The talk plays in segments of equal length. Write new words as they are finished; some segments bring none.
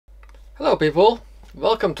Hello people,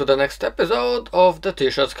 welcome to the next episode of the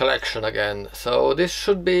t-shirts collection again. So this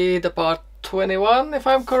should be the part 21 if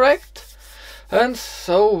I'm correct. And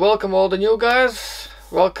so welcome all the new guys,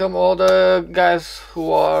 welcome all the guys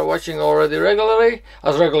who are watching already regularly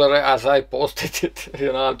as I posted it.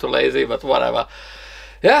 I'm too lazy, but whatever.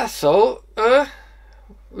 Yeah, so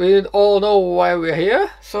we all know why we're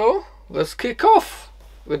here, so let's kick off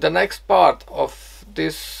with the next part of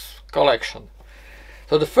this collection.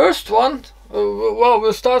 So the first one,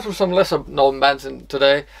 we'll start with some lesser known bands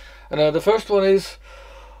today. And the first one is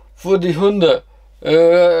For die Hunde,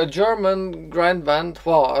 a German grind band.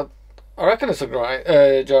 Well, I reckon it's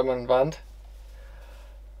a German band.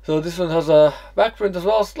 So this one has a backprint as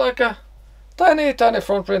well. It's like a tiny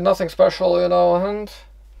front print, nothing special, and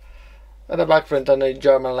a backprint in the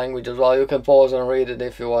German language as well. You can pause and read it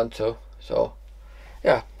if you want to. So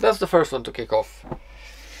yeah, that's the first one to kick off.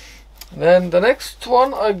 Then the next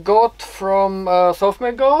one I got from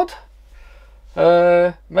Self-Made God,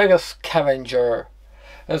 Mega Scavenger.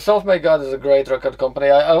 And Self-Made God is a great record company.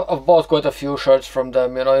 I've bought quite a few shirts from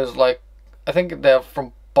them. It's like, I think they're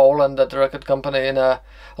from Poland, that record company, in a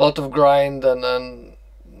lot of grind and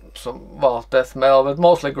some, well, death metal, but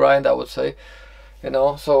mostly grind, I would say.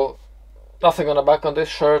 So nothing on the back on this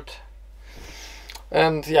shirt.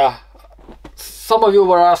 And yeah, some of you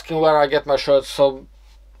were asking where I get my shirts, so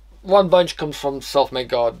one bunch comes from Self-Made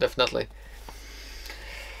God, definitely.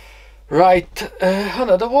 Right,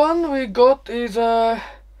 another one we got is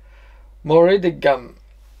Moridigam.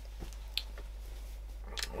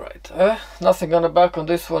 Right, nothing on the back on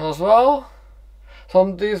this one as well. Some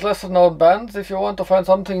of these lesser known bands, if you want to find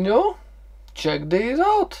something new, check these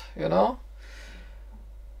out,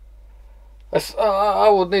 I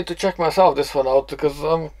would need to check myself this one out, because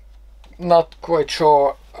I'm not quite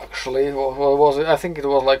sure actually what was it. I think it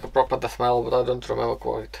was like a proper death metal, but I don't remember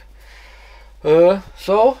quite.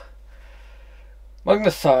 So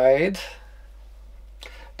Magneside,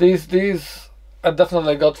 these I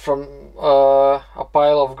definitely got from a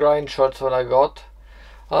pile of grind shirts when I got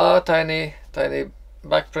tiny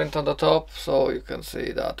backprint on the top, so you can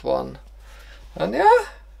see that one. And yeah,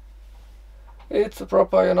 it's a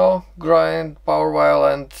proper grind power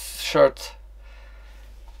violent shirt.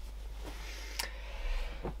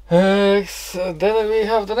 So then we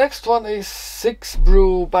have the next one is Six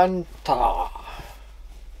Brew Banta.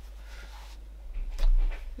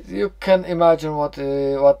 You can imagine what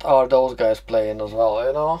are those guys playing as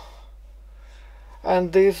well,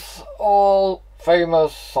 And this all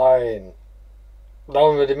famous sign.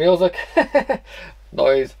 Down with the music.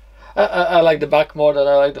 Noise. I like the back more than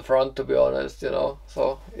I like the front, to be honest,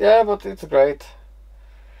 So yeah, but it's great.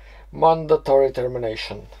 Mandatory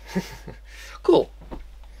termination. Cool.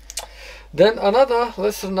 Then another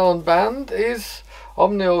lesser known band is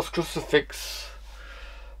Omnios Crucifix.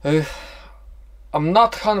 I'm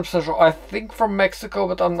not 100% sure. I think from Mexico,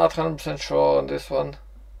 but I'm not 100% sure on this one.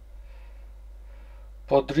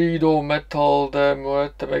 Podrido Metal de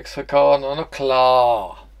Muerte Mexicano no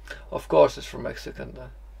Claw. Of course it's from Mexican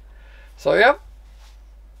then. So yeah.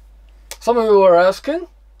 Some of you were asking,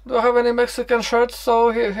 do I have any Mexican shirts?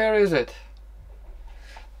 So here is it.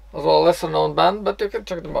 As well, lesser known band, but you can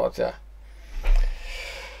check them out, yeah.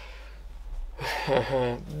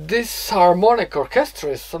 This harmonic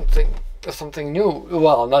orchestra is something new.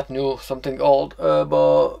 Well, not new, something old,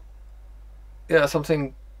 but yeah,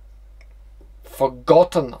 something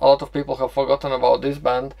forgotten. A lot of people have forgotten about this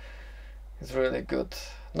band. It's really good.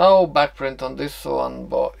 No backprint on this one,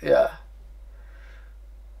 but yeah,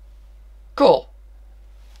 cool.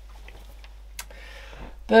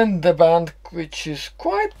 Then the band which is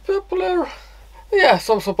quite popular. Yeah,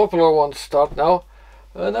 some popular ones start now.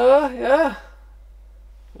 And yeah,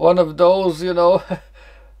 one of those,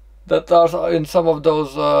 that are in some of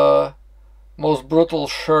those most brutal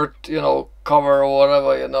shirt, cover or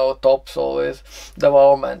whatever, tops always.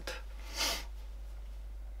 Devourment.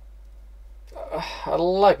 I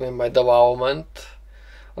like me my Devourment.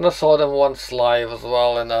 And I saw them once live as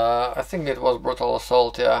well, and I think it was Brutal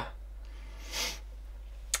Assault, yeah.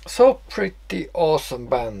 So pretty awesome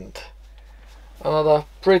band. Another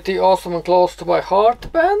pretty awesome and close to my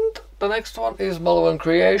heart band. The next one is Malevolent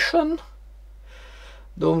Creation.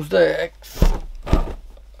 Doomsday X.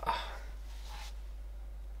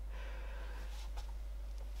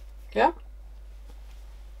 Yeah.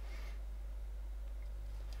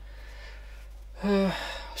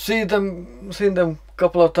 Seen them a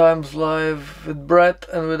couple of times live with Brett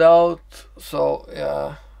and without. So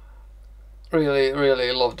yeah,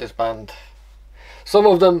 really love this band. Some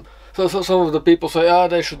of them. So some of the people say,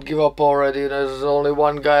 they should give up already. There's only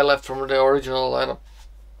one guy left from the original lineup.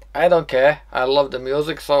 I don't care. I love the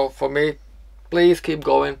music, so for me, please keep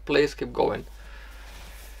going, please keep going.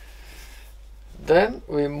 Then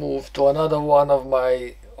we move to another one of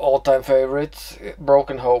my all-time favorites,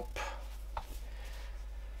 Broken Hope.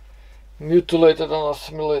 Mutilated and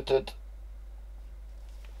assimilated.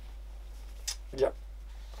 Yeah.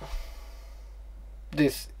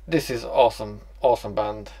 This is awesome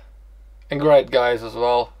band. And great guys as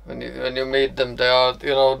well. When you meet them, they are, you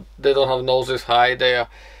know, they don't have noses high, they are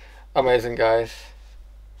amazing guys.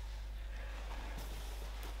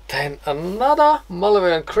 Then another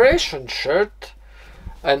Malevolent Creation shirt,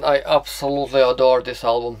 and I absolutely adore this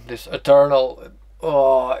album, this Eternal.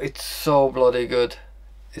 Oh, it's so bloody good.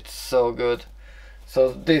 It's so good.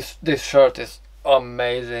 So this shirt is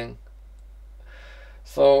amazing.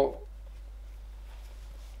 So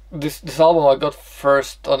this album I got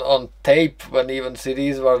first on tape, when even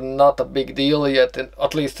CDs were not a big deal yet,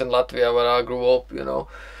 at least in Latvia where I grew up, you know.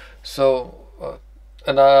 So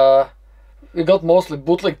we got mostly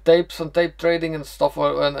bootleg tapes and tape trading and stuff,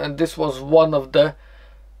 and this was one of the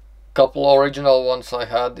couple original ones I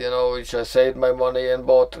had, you know, which I saved my money and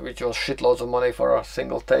bought, which was shitloads of money for a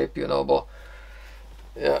single tape, you know. But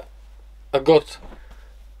yeah, at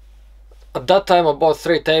that time I bought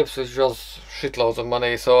 3 tapes, which was shitloads of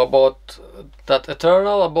money. So I bought that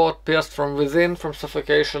Eternal, I bought Pierced from Within from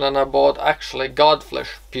Suffocation, and I bought actually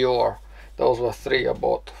Godflesh Pure. Those were 3 I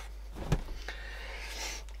bought.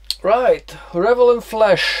 Right, Revel in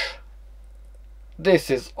Flesh. This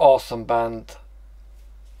is awesome band.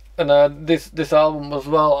 And this album as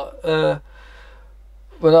well,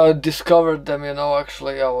 when I discovered them, you know,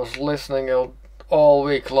 actually I was listening all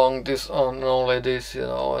week long, this on only this, you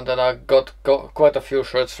know, and then I got quite a few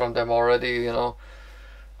shirts from them already, you know.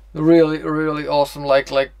 Really awesome,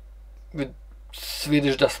 like with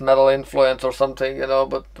Swedish death metal influence or something, you know,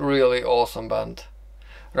 but really awesome band.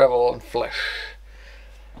 Revel in Flesh.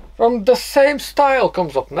 From the same style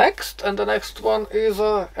comes up next, and the next one is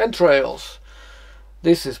Entrails.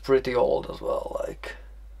 This is pretty old as well, like,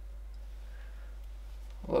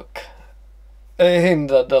 look, and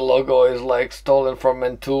the logo is like stolen from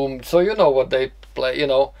Entombed, so you know what they play, you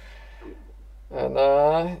know. And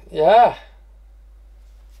yeah,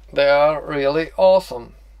 they are really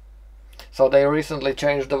awesome. So they recently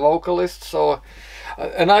changed the vocalist, so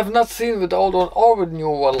and I've not seen with the old one or with new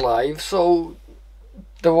one live, so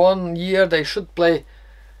the 1 year they should play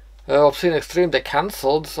Obscene Extreme, they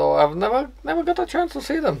cancelled, so I've never got a chance to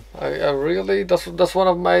see them. I really, that's one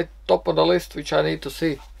of my top on the list, which I need to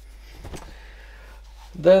see.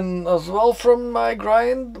 Then as well from my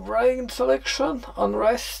grind selection,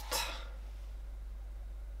 Unrest.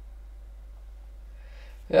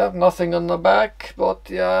 Yeah, nothing on the back, but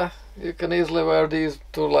yeah, you can easily wear these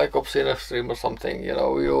to like Obscene Extreme or something, you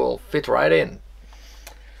know, you will fit right in.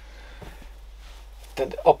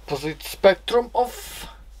 Then the opposite spectrum of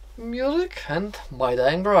music, and My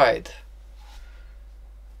Dying Bride.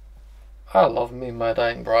 I love me My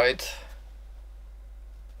Dying Bride.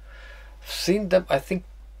 I've seen them, I think,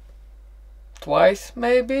 twice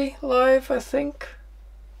maybe live, I think.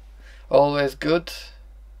 Always good.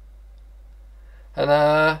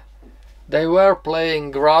 And they were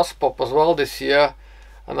playing Graspop as well this year,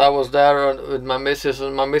 and I was there with my missus,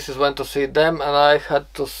 and my missus went to see them, and I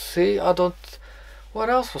had to see, what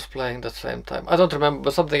else was playing at the same time? I don't remember,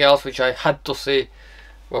 but something else which I had to see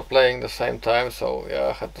were playing the same time, so yeah,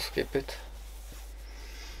 I had to skip it.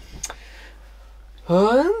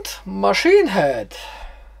 And Machine Head.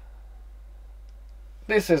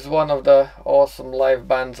 This is one of the awesome live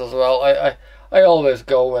bands as well. I always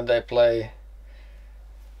go when they play.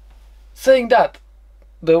 Saying that,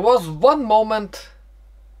 there was one moment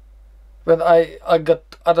when I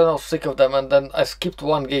got, I don't know, sick of them, and then I skipped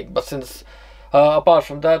one gig, but since apart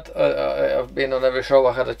from that, I've been on every show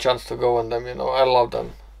I had a chance to go on them, you know. I love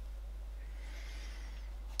them.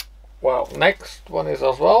 Well, next one is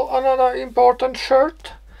as well another important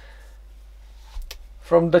shirt.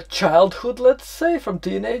 From the childhood, let's say, from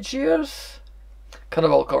teenage years.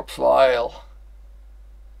 Cannibal Corpse Vile.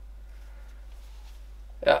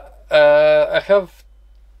 Yeah, I have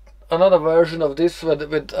another version of this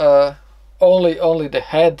with only the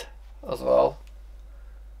head as well.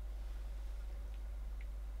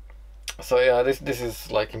 So yeah, this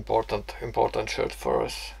is like important shirt for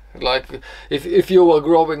us. Like if you were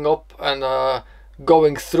growing up and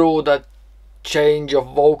going through that change of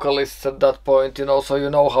vocalists at that point, you know, so you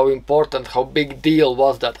know how important, how big deal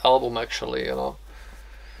was that album actually, you know.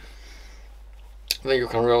 Then you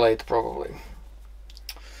can relate probably.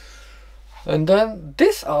 And then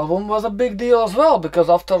this album was a big deal as well, because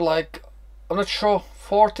after like, I'm not sure,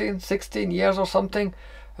 14, 16 years or something,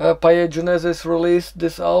 Genesis released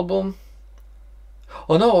this album.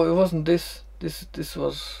 Oh no, it wasn't this. This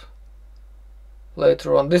was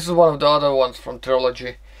later on. This is one of the other ones from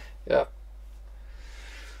Trilogy. Yeah.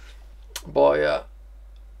 But yeah,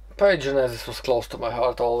 Genesis was close to my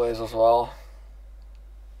heart always as well.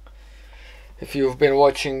 If you've been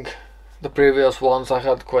watching the previous ones, I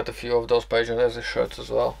had quite a few of those Genesis shirts as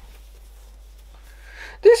well.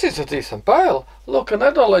 This is a decent pile. Look,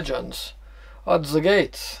 another Legends at the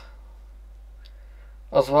gates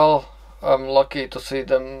as well. I'm lucky to see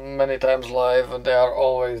them many times live, and they are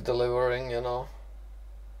always delivering, you know.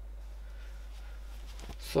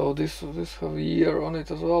 So this have a year on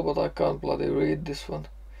it as well, but I can't bloody read this one.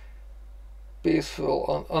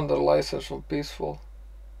 Peaceful, under license from Peaceful.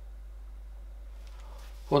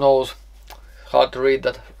 Who knows? Hard to read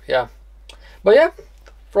that, yeah. But yeah,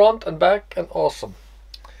 front and back and awesome.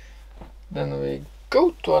 Then we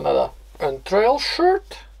go to another Entrail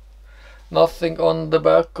shirt. Nothing on the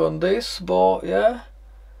back on this, but yeah.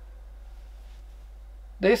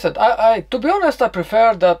 Decent. I to be honest, I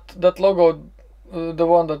prefer that logo, the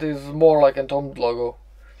one that is more like Entombed logo.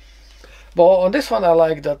 But on this one I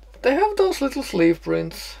like that they have those little sleeve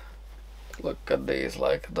prints. Look at these,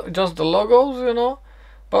 like just the logos, you know.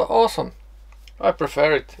 But awesome. I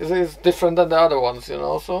prefer it. It's different than the other ones, you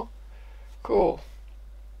know, so cool.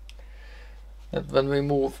 And when we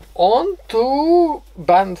move on to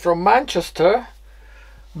band from Manchester,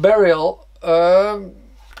 Burial,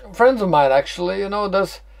 friends of mine actually, you know,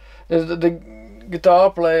 there's the guitar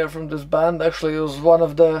player from this band actually was one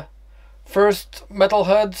of the first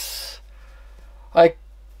metalheads I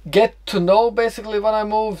get to know basically when I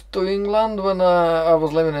moved to England, when I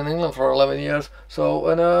was living in England for 11 years. So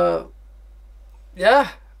when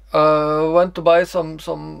yeah, went to buy some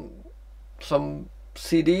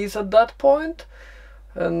CDs at that point,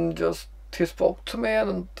 and just he spoke to me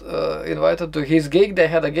and invited to his gig. They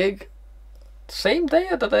had a gig same day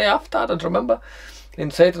or the day after, I don't remember, in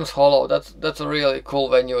Satan's Hollow. That's a really cool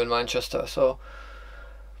venue in Manchester. So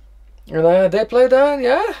and they played there,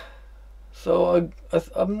 yeah. So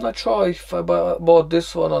I'm not sure if I bought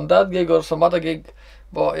this one on that gig or some other gig,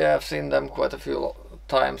 but yeah, I've seen them quite a few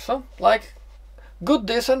times. So like good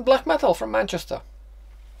decent black metal from Manchester.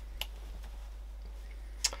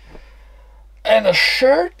 And a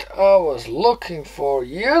shirt I was looking for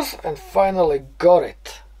years and finally got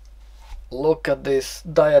it. Look at these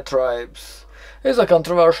Diatribes. It's a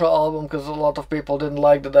controversial album because a lot of people didn't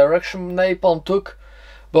like the direction Napalm took,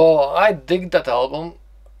 but I dig that album,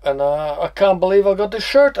 and I can't believe I got this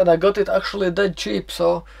shirt, and I got it actually dead cheap.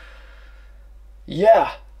 So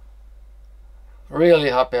yeah,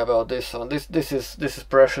 really happy about this one. This is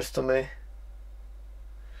precious to me.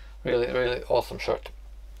 Really awesome shirt.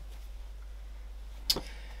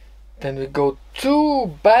 Then we go to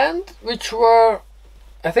band which were,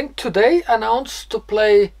 I think today, announced to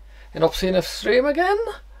play in Obscene Extreme again,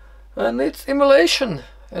 and it's Immolation,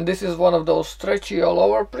 and this is one of those stretchy all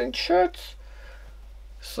over print shirts.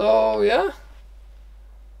 So yeah,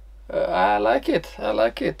 I like it,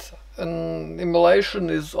 and Immolation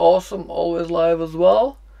is awesome, always live as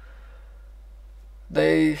well.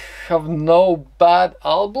 They have no bad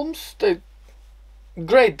albums. They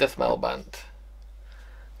great death metal band.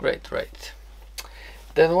 Great.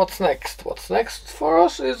 Then what's next? What's next for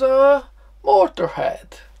us is a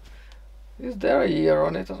Motorhead. Is there a year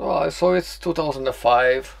on it as well? I saw it's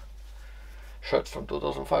 2005. Shirt from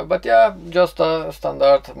 2005. But yeah, just a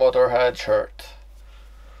standard Motorhead shirt.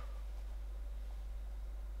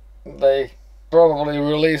 They probably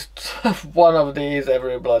released one of these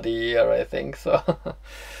every bloody year, I think. So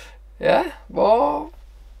yeah, well,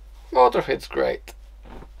 Motorhead's great.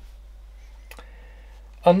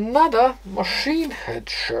 Another Machine Head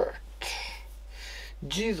shirt.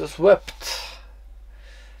 Jesus Wept.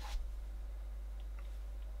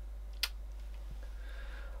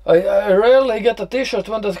 I rarely get a t-shirt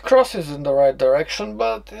when the cross is in the right direction,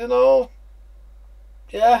 but you know,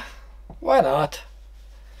 yeah, why not?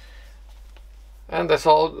 And that's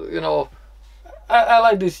all, you know, I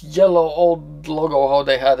like this yellow old logo, how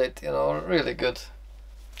they had it, you know, really good.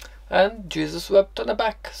 And Jesus Wept on the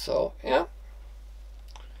back, so yeah.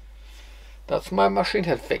 That's my Machine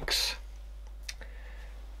Head fix.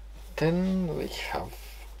 Then we have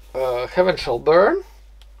Heaven Shall Burn.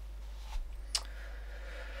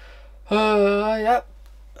 Yeah,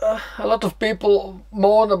 a lot of people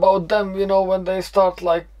moan about them, you know, when they start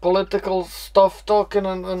like political stuff talking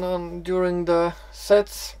and during the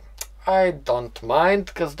sets. I don't mind,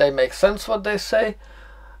 because they make sense what they say,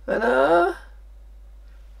 and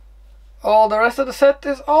all the rest of the set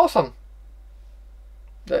is awesome.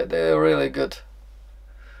 They're really good.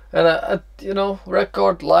 and you know,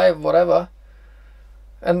 record live, whatever.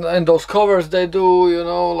 And those covers they do, you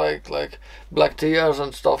know, like Black Tears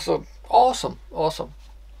and stuff. So awesome.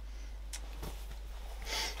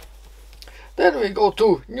 Then we go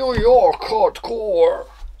to New York hardcore.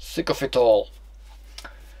 Sick of it all.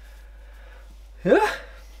 Yeah,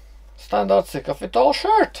 standard Sick of it all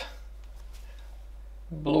shirt.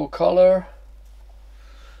 Blue color.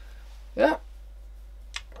 Yeah,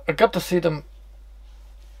 I got to see them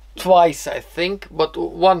twice, I think, but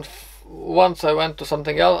once I went to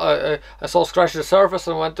something else. I saw Scratch the Surface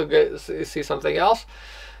and went to see something else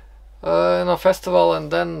in a festival,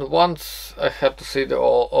 and then once I had to see the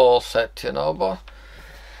all set, you know. But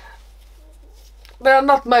they are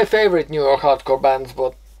not my favorite New York hardcore bands,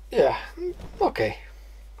 but yeah, okay.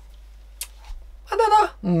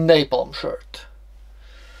 Another Napalm shirt.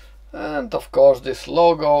 And of course this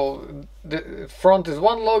logo, the front is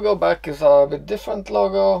one logo, back is a bit different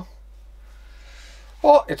logo.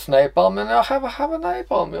 Oh, it's Napalm, and I have a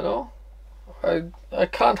Napalm, you know. I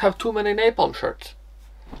can't have too many Napalm shirts.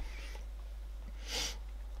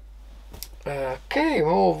 Okay,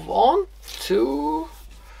 move on to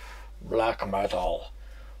black metal.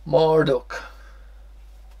 Marduk.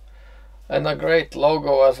 And a great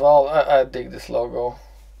logo as well. I dig this logo.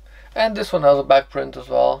 And this one has a back print as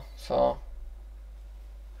well, so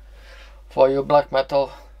for you black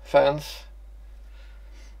metal fans,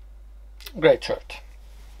 great shirt.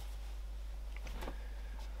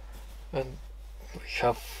 And we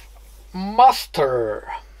have Master.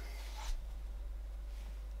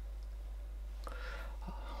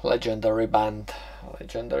 Legendary band.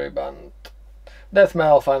 Death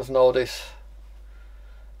metal fans know this,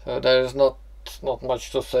 so there is not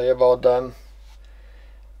much to say about them.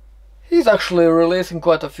 He's actually releasing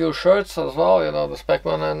quite a few shirts as well, you know, the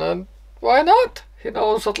Speckman, and why not? He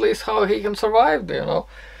knows at least how he can survive, you know.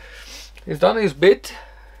 He's done his bit,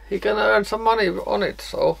 he can earn some money on it,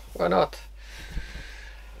 so why not?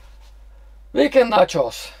 Weekend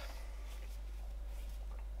Nachos.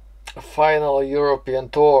 A final European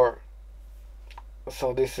tour.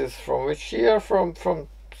 So this is from which year? From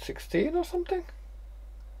 16 or something?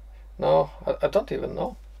 No, I don't even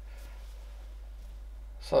know.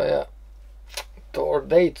 So yeah, tour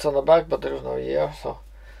dates on the back, but there's no year. So,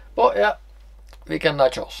 but yeah, Weekend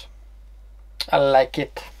Nachos. I like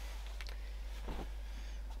it.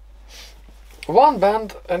 One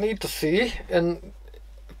band I need to see, and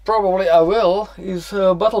probably I will, is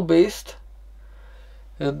Battle Beast.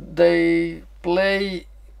 They play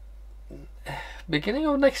beginning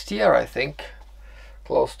of next year, I think,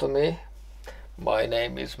 close to me. My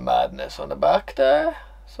Name is Madness on the back there,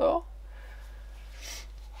 so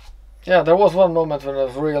yeah, there was one moment when I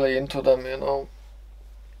was really into them, you know,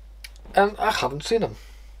 and I haven't seen them.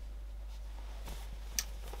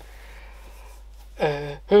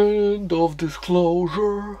 End of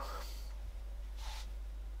disclosure.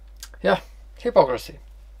 Yeah, Hypocrisy.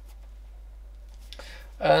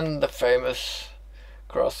 And the famous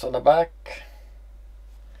cross on the back.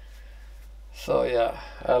 So yeah,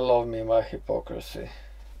 I love me my Hypocrisy.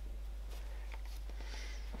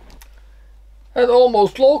 And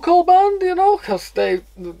almost local band, you know, because they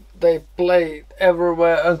play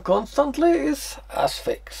everywhere and constantly, is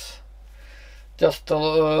Asphyx. Just a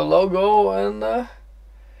logo and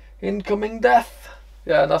Incoming Death.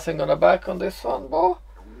 Yeah, nothing on the back on this one, but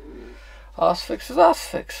Asphyx is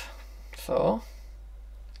Asphyx. So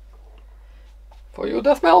for you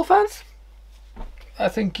death metal fans, I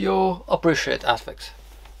think you appreciate Asphyx.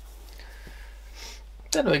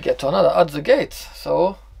 Then we get to another At the Gates.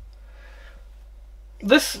 So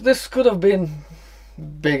this could have been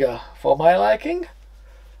bigger for my liking,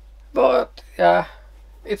 but yeah,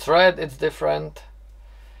 it's red, it's different.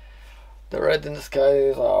 The red in the sky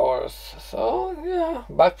is ours. So yeah,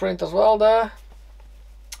 back print as well there.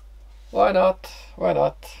 Why not? Why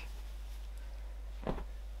not?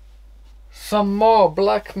 Some more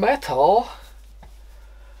black metal,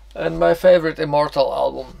 and my favorite Immortal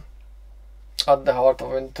album, At the Heart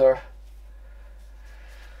of Winter,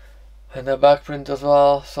 and a back print as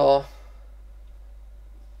well. So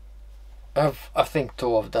I think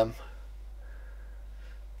two of them.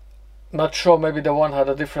 Not sure, maybe the one had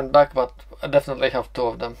a different back, but I definitely have two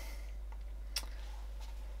of them.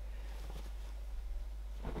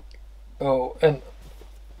 Oh, and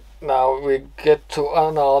now we get to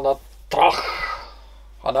Anal Cunt.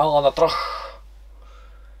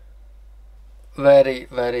 Very,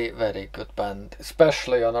 very, very good band,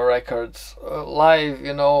 especially on the records. Live,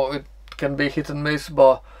 you know, it can be hit and miss,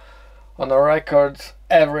 but on the records,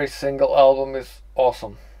 every single album is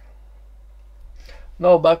awesome.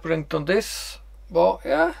 No backprint on this, but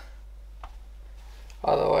yeah,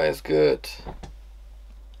 Otherwise good.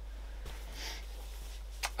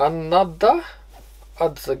 Another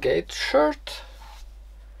At the Gate shirt.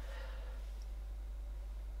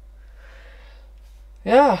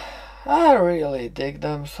 Yeah, I really dig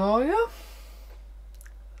them, so yeah.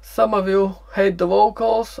 Some of you hate the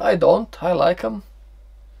vocals, I don't, I like them.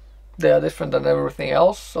 They are different than everything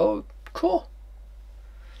else, so cool.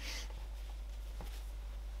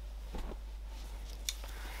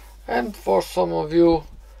 And for some of you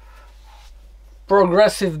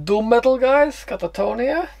progressive doom metal guys,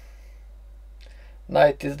 Catatonia.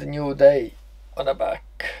 Night is the new day on the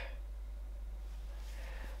back.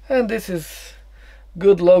 And this is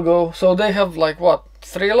good logo. So they have like what,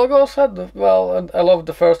 3 logos? Well, and I love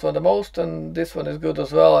the first one the most, and this one is good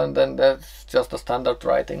as well, and then that's just a standard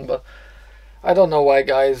writing. But I don't know why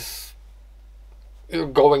guys, you're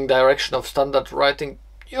going direction of standard writing.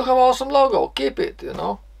 You have awesome logo, keep it, you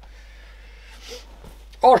know.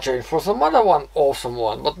 Or change for some other one, awesome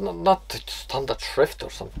one, but not standard shrift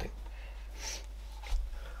or something.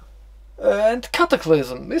 And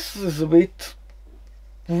Cataclysm, this is a bit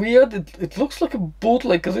weird. It looks like a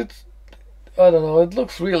bootleg, because it's, I don't know, it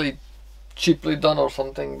looks really cheaply done or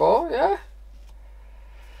something, but yeah.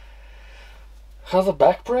 Has a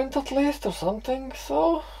back print at least or something,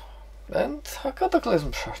 so, and a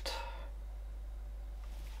Cataclysm shirt.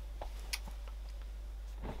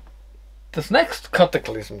 This next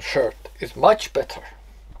Cataclysm shirt is much better.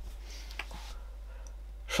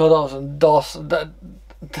 Shadows and Dust,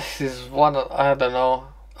 this is one, I don't know,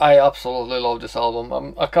 I absolutely love this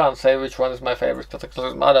album. I can't say which one is my favorite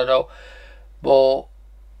Cataclysm, I don't know, but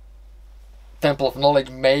Temple of Knowledge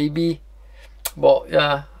maybe, but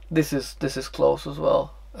yeah, this is close as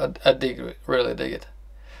well. I dig it, really dig it.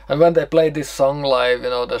 And when they play this song live, you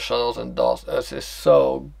know, the Shadows and Dust, this is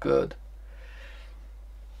so good.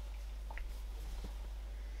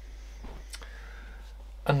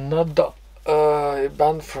 Another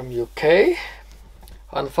band from UK,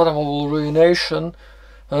 Unfathomable Ruination.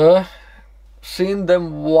 Seen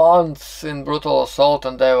them once in Brutal Assault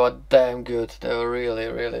and they were damn good. They were really,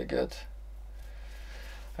 really good.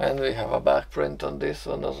 And we have a back print on this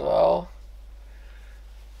one as well.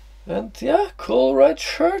 And yeah, cool red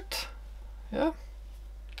shirt. Yeah.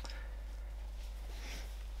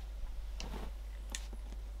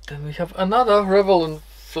 Then we have another Revel in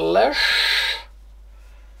Flesh.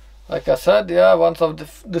 Like I said, yeah, once I've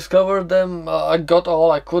discovered them, I got all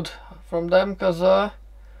I could from them, because I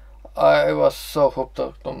was so hooked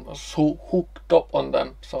up on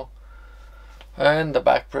them. So, and the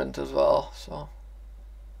back print as well. So,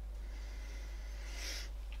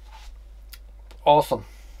 awesome.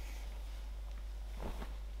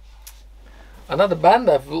 Another band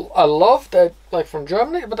I love, that like from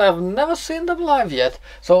Germany, but I've never seen them live yet.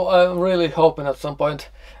 So I'm really hoping at some point.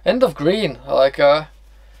 End of Green, like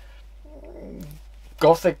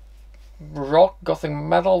gothic rock, gothic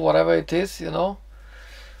metal, whatever it is, you know.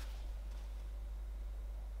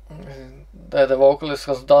 The vocalist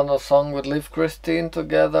has done a song with Liv Christine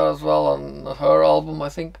together as well on her album, I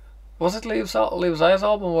think. Was it Liv's Eyes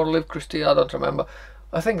album or Liv Christine? I don't remember.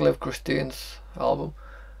 I think Liv Christine's album.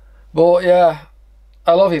 But yeah,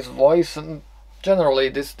 I love his voice, and generally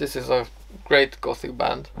this is a great gothic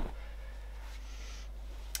band.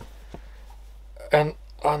 And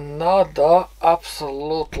another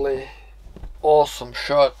absolutely awesome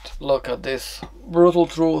shirt. Look at this. Brutal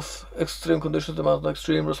Truth, Extreme Conditions Demand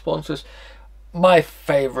Extreme Responses. My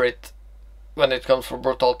favorite when it comes from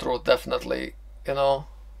Brutal Truth, definitely, you know.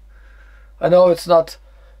 I know it's not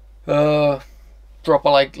proper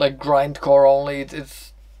like grindcore only,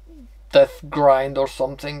 it's death grind or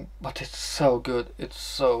something, but it's so good, it's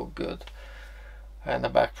so good. And the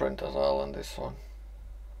back print as well on this one.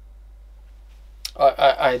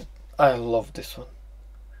 I love this one.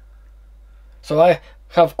 So I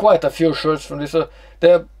have quite a few shirts from this.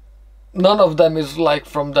 None of them is like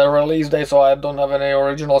from the release day, so I don't have any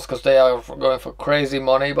originals because they are going for crazy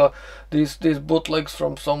money. But these bootlegs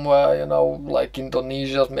from somewhere, you know, like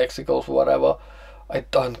Indonesia, Mexico, whatever, I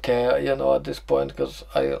don't care, you know, at this point, because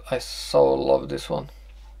I so love this one.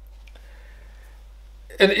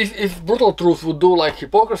 And if Brutal Truth would do like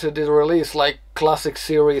Hypocrisy did, release like classic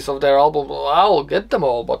series of their album, I'll get them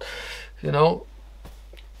all. But you know,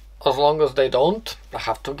 as long as they don't, I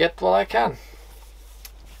have to get what I can.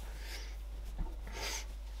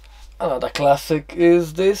 Another classic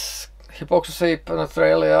is this Hypocrisy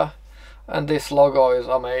Penetralia, and this logo is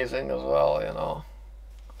amazing as well, you know.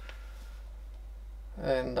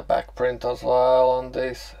 And the back print as well on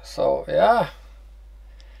this. So yeah,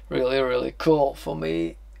 really, really cool for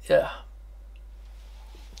me. Yeah.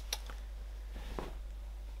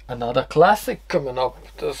 another classic coming up.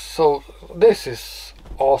 So this is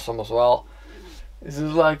awesome as well. This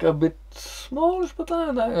is like a bit smallish, but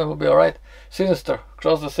it will be alright. Sinister,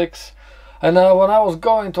 Cross the Six. And when I was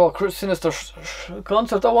going to a Sinister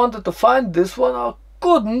concert, I wanted to find this one. I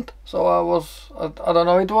couldn't, so I don't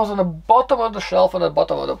know, it was on the bottom of the shelf, on the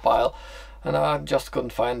bottom of the pile, and I just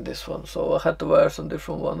couldn't find this one, so I had to wear some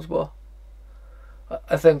different ones, but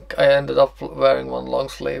I think I ended up wearing one long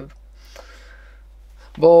sleeved.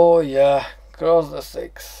 But yeah, Cross the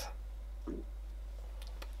Six.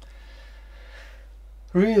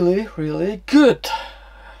 Really, really good.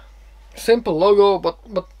 Simple logo, but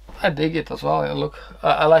I dig it as well.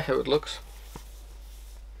 I like how it looks.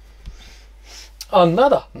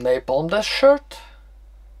 Another Napalm Death shirt.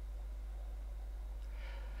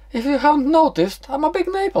 If you haven't noticed, I'm a big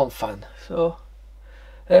Napalm fan, so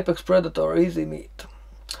Apex Predator, Easy Meat.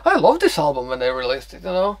 I loved this album when they released it, you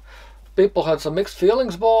know. People had some mixed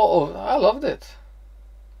feelings, but I loved it.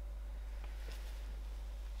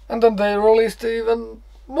 And then they released an even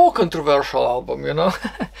more controversial album, you know.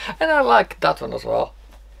 And I like that one as well.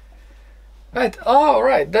 Right,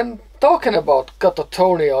 alright, then talking about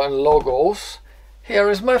Catatonia and logos,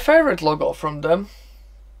 here is my favorite logo from them.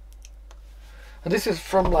 And this is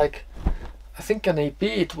from, like, I think an EP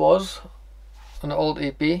it was, an old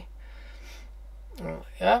EP.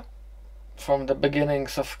 Yeah, from the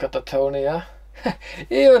beginnings of Catatonia.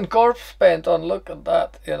 Even corpse paint on, look at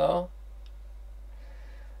that, you know.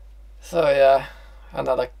 So yeah,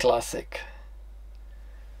 another classic.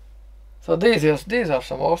 So these are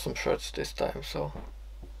some awesome shirts this time. So,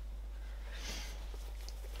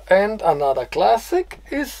 and another classic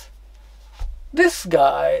is this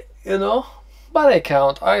guy, you know, Body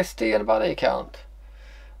Count, Ice-T and Body Count.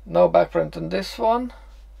 No backprint on this one.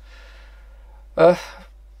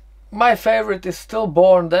 My favorite is still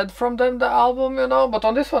Born Dead from them, the album, you know, but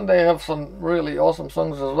on this one they have some really awesome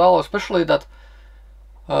songs as well, especially that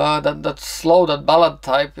that slow, that ballad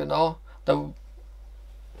type, you know, the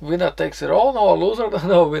winner takes it all, no loser,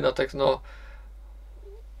 no winner takes no,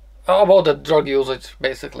 about the drug usage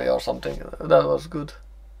basically, or something. That was good.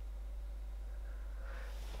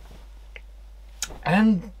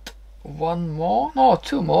 And one more, no,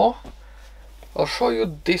 two more. I'll show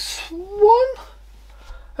you this one.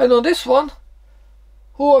 And on this one,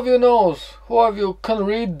 who of you knows, who of you can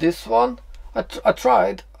read this one? I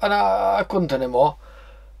tried and I couldn't anymore.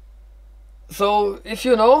 So if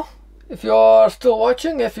you know, if you are still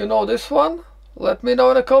watching, if you know this one, let me know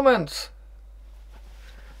in the comments.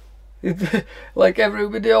 Like every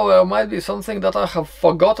video, there might be something that I have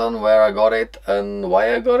forgotten where I got it and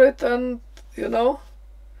why I got it, and you know,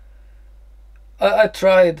 I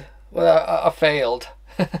tried, but I failed.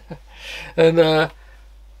 And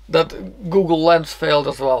that Google Lens failed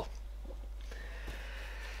as well.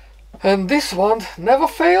 And this one never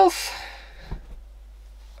fails.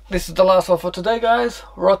 This is the last one for today, guys.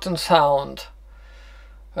 Rotten Sound.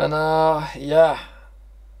 And yeah,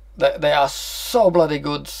 they are so bloody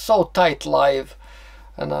good, so tight live,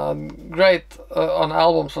 and great on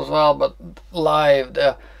albums as well, but live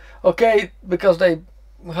they're okay, because they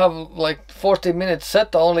have like 40 minutes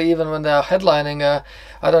set only, even when they are headlining.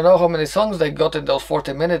 I don't know how many songs they got in those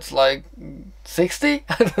 40 minutes, like 60?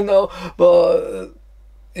 I don't know, but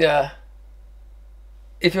yeah,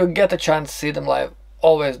 if you get a chance to see them live,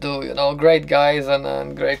 always do, you know, great guys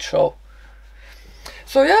and great show.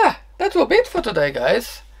 So yeah, that will be it for today,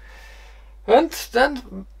 guys. And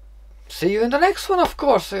then see you in the next one, of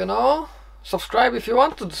course, you know. Subscribe if you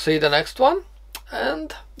want to see the next one.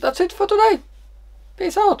 And that's it for today.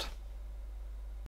 Peace out.